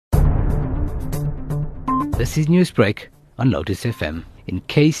This is Newsbreak on Lotus FM, in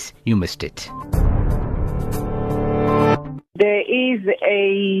case you missed it. There is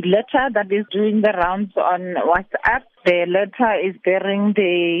a letter that is doing the rounds on WhatsApp. The letter is bearing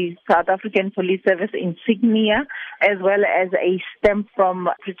the South African Police Service insignia, as well as a stamp from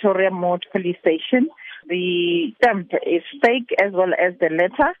Pretoria Moat Police Station. The stamp is fake, as well as the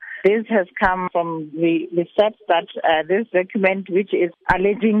letter. This has come from the Saps that this document, which is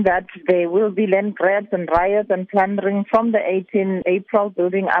alleging that there will be land grabs and riots and plundering from the 18th April,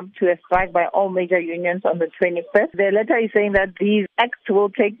 building up to a strike by all major unions on the 21st. The letter is saying that these acts will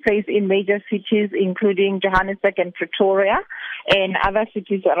take place in major cities, including Johannesburg and Pretoria, and other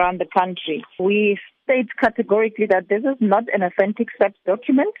cities around the country. We state categorically that this is not an authentic Saps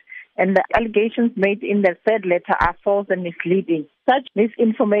document, and the allegations made in the said letter are false and misleading. Such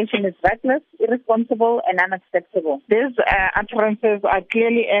misinformation is reckless, irresponsible, and unacceptable. These utterances are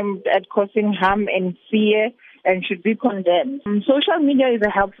clearly aimed at causing harm and fear and should be condemned. Social media is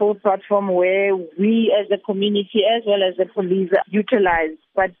a helpful platform where we as a community as well as the police utilize.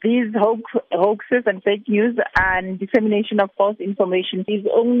 But these hoaxes and fake news and dissemination of false information is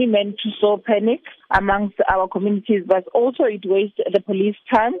only meant to sow panic amongst our communities, but also it wastes the police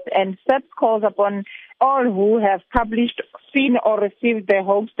time, and Saps calls upon all who have published, seen or received the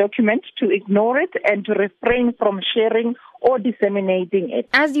hoax document to ignore it and to refrain from sharing or disseminating it.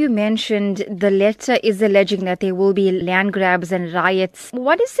 As you mentioned, the letter is alleging that there will be land grabs and riots.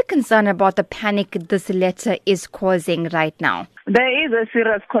 What is the concern about the panic this letter is causing right now? There is a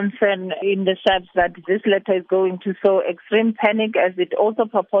serious concern in the Saps that this letter is going to sow extreme panic, as it also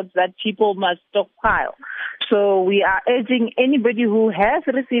purports that people must stockpile. So we are urging anybody who has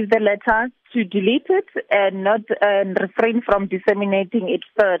received the letter to delete it and not refrain from disseminating it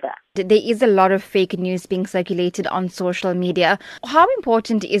further. There is a lot of fake news being circulated on social media. How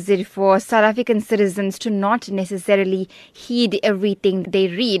important is it for South African citizens to not necessarily heed everything they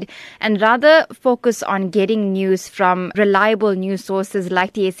read and rather focus on getting news from reliable news sources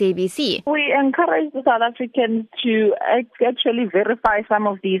like the SABC? We encourage the South Africans to actually verify some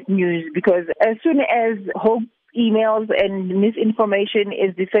of these news, because as soon as hoax emails and misinformation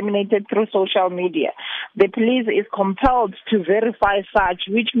is disseminated through social media, the police is compelled to verify such,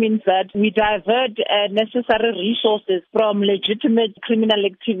 which means that we divert necessary resources from legitimate criminal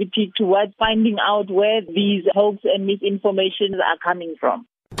activity towards finding out where these hoax and misinformation are coming from.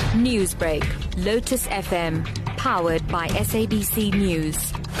 Newsbreak, Lotus FM, powered by SABC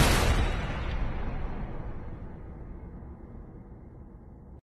News.